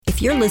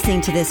If you're listening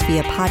to this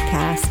via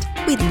podcast,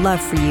 we'd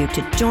love for you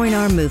to join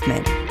our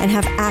movement and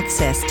have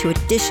access to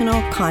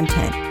additional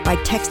content by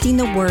texting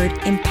the word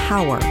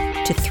EMPOWER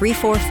to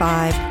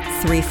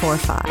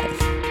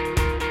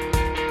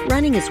 345-345.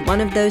 Running is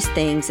one of those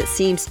things that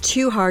seems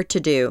too hard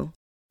to do.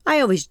 I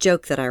always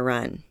joke that I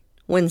run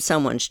when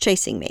someone's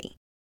chasing me.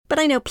 But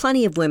I know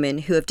plenty of women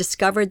who have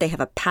discovered they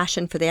have a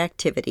passion for the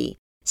activity.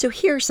 So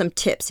here are some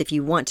tips if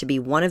you want to be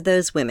one of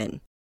those women.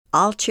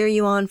 I'll cheer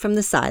you on from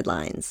the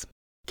sidelines.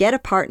 Get a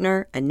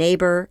partner, a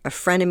neighbor, a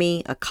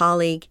frenemy, a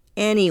colleague,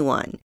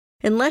 anyone.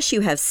 Unless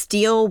you have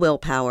steel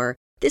willpower,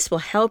 this will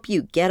help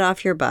you get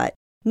off your butt.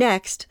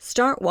 Next,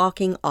 start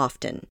walking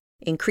often,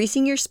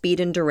 increasing your speed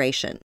and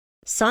duration.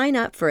 Sign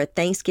up for a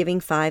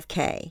Thanksgiving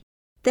 5K.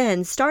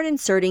 Then start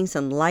inserting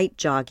some light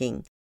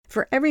jogging.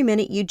 For every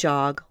minute you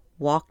jog,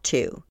 walk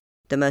 2.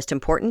 The most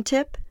important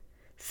tip?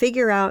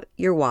 Figure out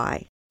your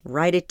why.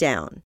 Write it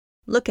down.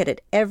 Look at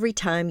it every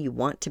time you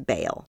want to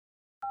bail.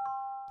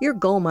 Your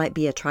goal might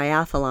be a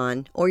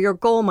triathlon, or your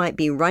goal might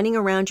be running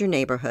around your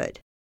neighborhood.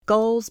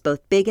 Goals,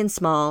 both big and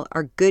small,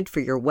 are good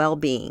for your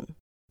well-being.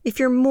 If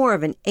you're more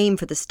of an aim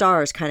for the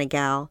stars kind of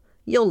gal,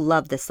 you'll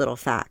love this little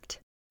fact.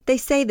 They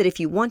say that if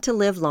you want to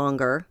live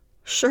longer,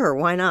 sure,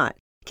 why not?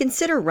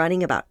 Consider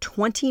running about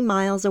 20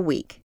 miles a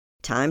week.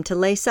 Time to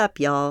lace up,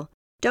 y'all.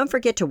 Don't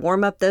forget to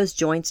warm up those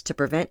joints to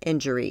prevent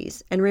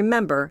injuries, and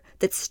remember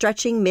that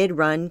stretching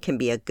mid-run can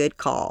be a good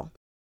call.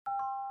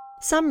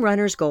 Some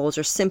runners' goals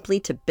are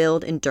simply to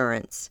build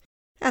endurance.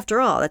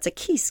 After all, that's a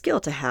key skill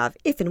to have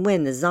if and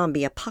when the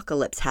zombie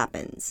apocalypse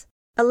happens.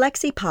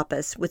 Alexi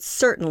Pappas would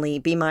certainly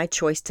be my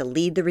choice to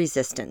lead the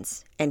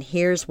resistance, and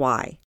here's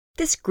why.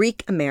 This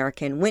Greek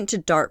American went to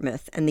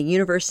Dartmouth and the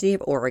University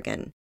of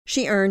Oregon.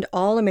 She earned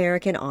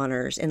All-American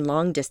honors in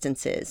long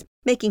distances,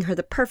 making her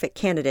the perfect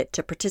candidate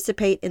to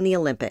participate in the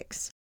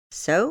Olympics.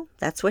 So,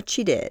 that's what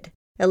she did.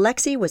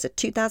 Alexi was a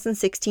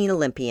 2016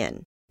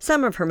 Olympian.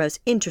 Some of her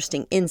most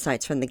interesting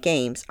insights from the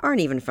Games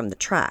aren't even from the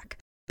track,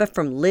 but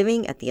from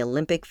living at the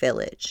Olympic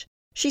Village.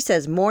 She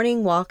says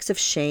morning walks of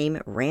shame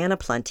ran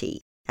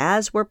aplenty,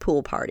 as were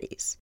pool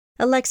parties.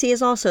 Alexi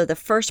is also the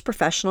first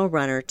professional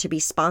runner to be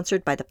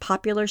sponsored by the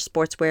popular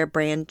sportswear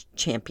brand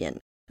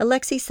Champion.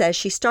 Alexi says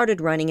she started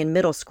running in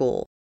middle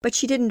school, but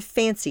she didn't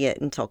fancy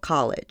it until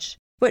college.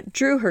 What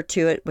drew her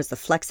to it was the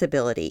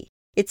flexibility.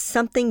 It's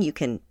something you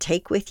can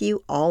take with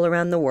you all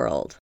around the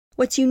world.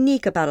 What's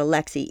unique about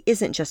Alexi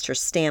isn't just her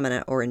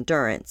stamina or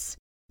endurance.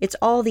 It's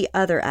all the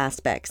other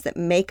aspects that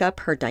make up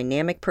her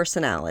dynamic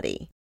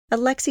personality.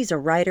 Alexi's a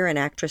writer and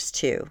actress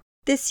too.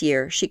 This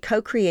year, she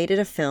co-created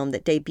a film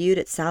that debuted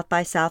at South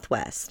by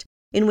Southwest,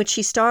 in which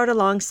she starred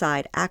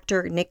alongside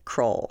actor Nick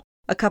Kroll.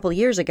 A couple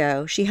years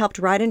ago, she helped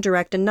write and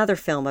direct another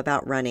film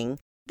about running,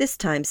 this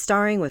time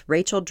starring with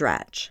Rachel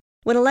Dratch.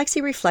 When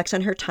Alexi reflects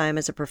on her time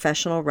as a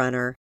professional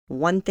runner,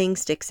 one thing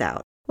sticks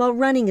out. While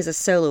running is a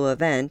solo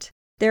event,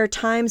 there are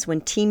times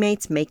when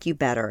teammates make you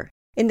better.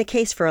 In the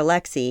case for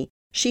Alexi,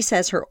 she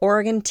says her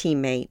Oregon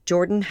teammate,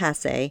 Jordan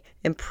Hasse,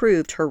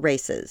 improved her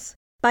races.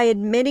 By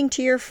admitting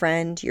to your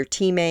friend, your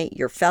teammate,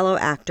 your fellow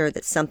actor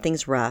that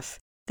something's rough,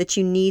 that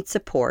you need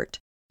support,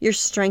 you're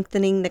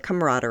strengthening the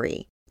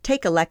camaraderie.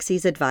 Take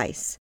Alexi's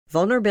advice.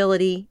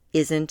 Vulnerability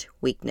isn't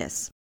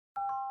weakness.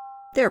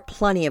 There are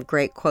plenty of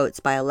great quotes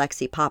by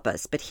Alexi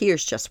Pappas, but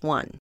here's just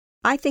one.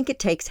 I think it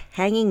takes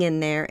hanging in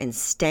there and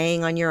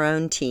staying on your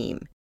own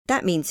team.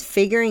 That means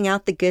figuring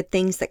out the good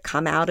things that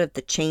come out of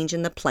the change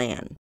in the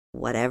plan,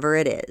 whatever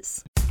it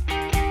is.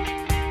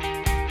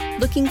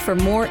 Looking for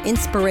more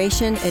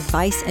inspiration,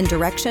 advice, and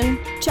direction?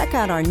 Check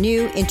out our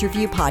new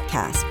interview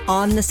podcast,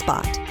 On the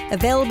Spot,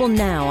 available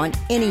now on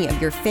any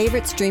of your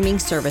favorite streaming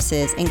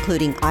services,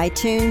 including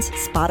iTunes,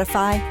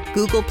 Spotify,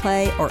 Google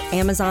Play, or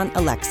Amazon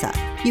Alexa.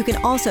 You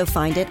can also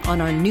find it on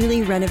our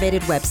newly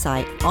renovated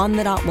website,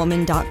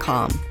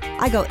 onthedotwoman.com.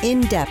 I go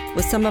in-depth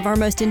with some of our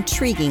most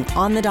intriguing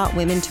on-the-dot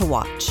women to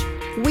watch.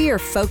 We are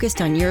focused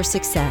on your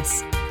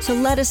success, so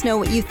let us know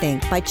what you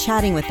think by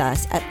chatting with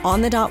us at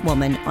On the Dot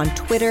Woman on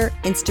Twitter,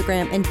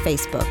 Instagram, and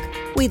Facebook.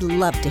 We'd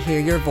love to hear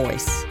your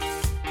voice.